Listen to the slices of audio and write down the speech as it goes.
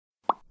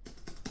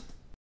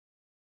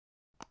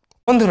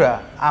বন্ধুরা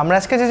আমরা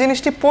আজকে যে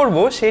জিনিসটি পড়ব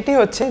সেটি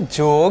হচ্ছে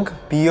যোগ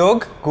বিয়োগ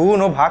গুণ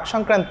ও ভাগ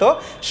সংক্রান্ত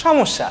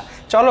সমস্যা।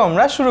 চলো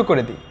আমরা শুরু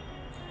করে দিই।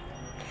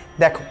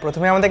 দেখো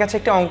প্রথমে আমাদের কাছে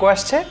একটি অঙ্ক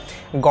আসছে।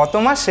 গত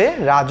মাসে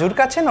রাজুর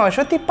কাছে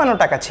 953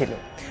 টাকা ছিল।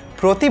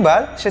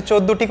 প্রতিবার সে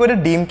 14টি করে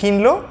ডিম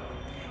কিনলো।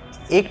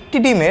 একটি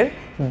ডিমের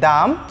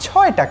দাম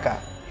 6 টাকা।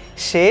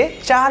 সে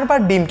 4 বার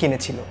ডিম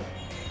কিনেছিল।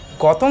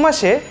 গত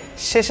মাসে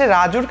শেষে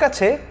রাজুর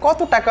কাছে কত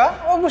টাকা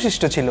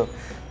অবশিষ্ট ছিল?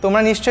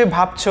 তোমরা নিশ্চয়ই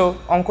ভাবছো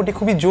অঙ্কটি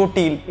খুবই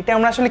জটিল, এটা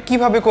আমরা আসলে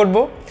কিভাবে করব।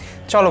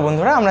 চলো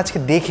বন্ধুরা আমরা আজকে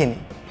দেখে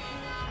নিই।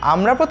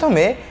 আমরা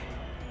প্রথমে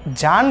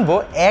জানবো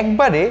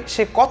একবারে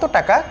সে কত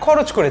টাকা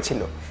খরচ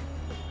করেছিল।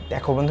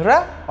 দেখো বন্ধুরা,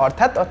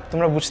 অর্থাৎ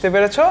তোমরা বুঝতে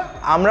পেরেছো,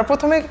 আমরা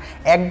প্রথমে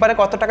একবারে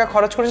কত টাকা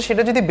খরচ করেছি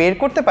সেটা যদি বের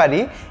করতে পারি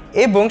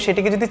এবং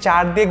সেটিকে যদি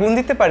 4 দিয়ে গুণ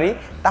দিতে পারি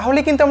তাহলে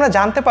কিন্তু আমরা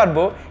জানতে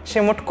পারবো সে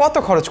মোট কত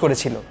খরচ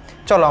করেছিল।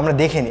 চলো আমরা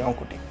দেখে নিই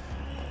অঙ্কটি।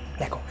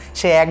 দেখো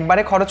সে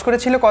একবারে খরচ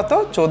করেছিল কত?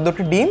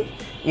 14টি ডিম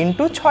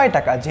ইন্টু 6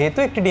 টাকা। যেহেতু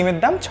একটি ডিমের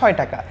দাম 6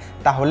 টাকা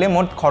তাহলে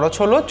মোট খরচ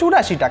হলো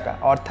 84 টাকা।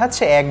 অর্থাৎ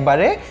সে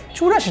একবারে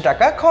 84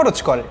 টাকা খরচ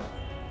করে।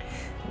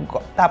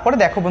 তারপরে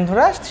দেখো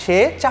বন্ধুরা, সে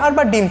 4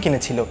 বার ডিম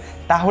কিনেছিল,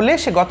 তাহলে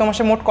সে গত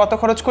মাসে মোট কত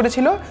খরচ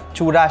করেছিল?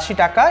 84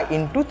 টাকা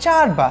ইন্টু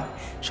 4 বার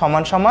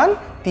সমান সমান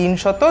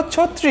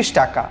 336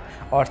 টাকা।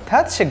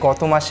 অর্থাৎ সে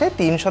গত মাসে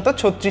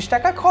 336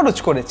 টাকা খরচ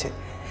করেছে।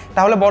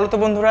 তাহলে বলো তো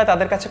বন্ধুরা,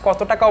 তাদের কাছে কত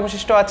টাকা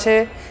অবশিষ্ট আছে?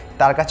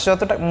 তার কাছে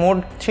যত মোট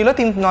ছিল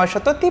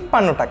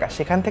 953 টাকা।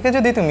 সেখান থেকে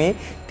যদি তুমি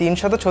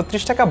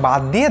 336 টাকা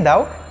বাদ দিয়ে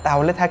দাও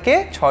তাহলে থাকে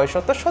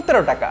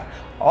 617 টাকা।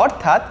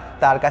 অর্থাৎ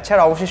তার কাছে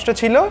আর অবশিষ্ট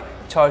ছিল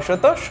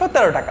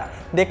 617 টাকা।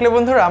 দেখলে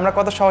বন্ধুরা আমরা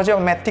কত সহজে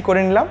ম্যাথটি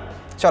করে নিলাম।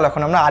 চলো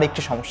এখন আমরা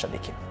আরেকটি সমস্যা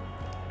দেখি।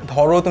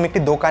 ধরো তুমি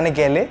একটি দোকানে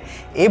গেলে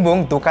এবং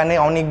দোকানে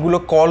অনেকগুলো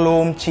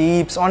কলম,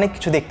 চিপস, অনেক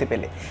কিছু দেখতে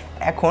পেলে।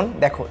 এখন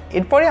দেখো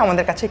এরপরে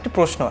আমাদের কাছে একটি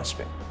প্রশ্ন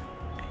আসবে।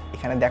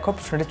 এখানে দেখো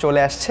প্রশ্নটি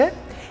চলে আসছে।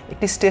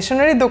 একটি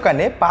স্টেশনারি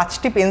দোকানে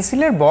 5টি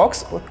পেন্সিলের বক্স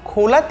ও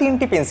খোলা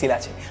 3টি পেন্সিল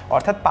আছে।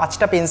 অর্থাৎ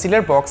 5টা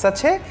পেন্সিলের বক্স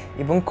আছে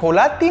এবং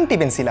খোলা 3টি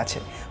পেন্সিল আছে।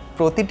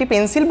 প্রতিটি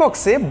পেন্সিল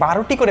বক্সে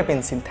 12টি করে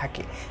পেন্সিল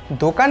থাকে।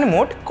 দোকানে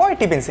মোট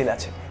কয়টি পেন্সিল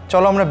আছে?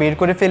 চলো আমরা বের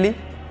করে ফেলি।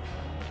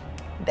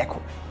 দেখো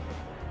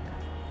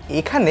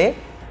এখানে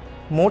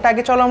মোট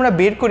আগে চলো আমরা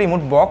বের করি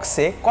মোট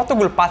বক্সে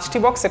কতগুলো, 5টি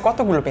বক্সে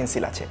কতগুলো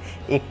পেন্সিল আছে।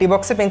 একটি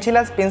বক্সে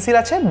পেন্সিল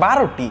আছে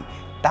 12টি,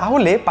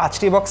 তাহলে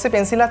 5টি বক্সে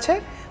পেন্সিল আছে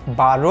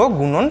 12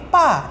 গুণন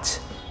 5,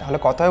 তাহলে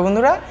কত হয়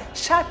বন্ধুরা?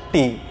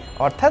 60টি।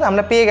 অর্থাৎ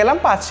আমরা পেয়ে গেলাম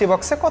 5টি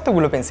বক্সে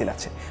কতগুলো পেন্সিল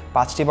আছে।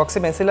 5টি বক্সে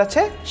পেন্সিল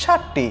আছে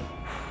 60টি,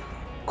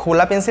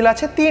 খোলা পেন্সিল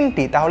আছে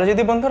 3টি। তাহলে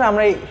যদি বন্ধুরা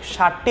আমরা এই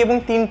 60টি এবং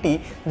 3টি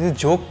যদি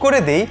যোগ করে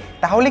দেই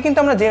তাহলে কিন্তু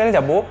আমরা জেনে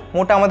যাব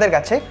মোট আমাদের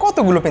কাছে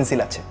কতগুলো পেন্সিল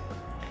আছে।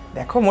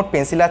 দেখো মোট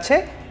পেন্সিল আছে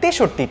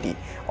 63টি।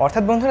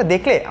 অর্থাৎ বন্ধুরা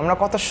দেখলে আমরা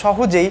কত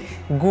সহজেই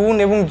গুণ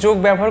এবং যোগ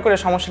ব্যবহার করে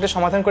সমস্যাটি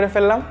সমাধান করে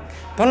ফেললাম।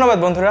 ধন্যবাদ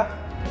বন্ধুরা।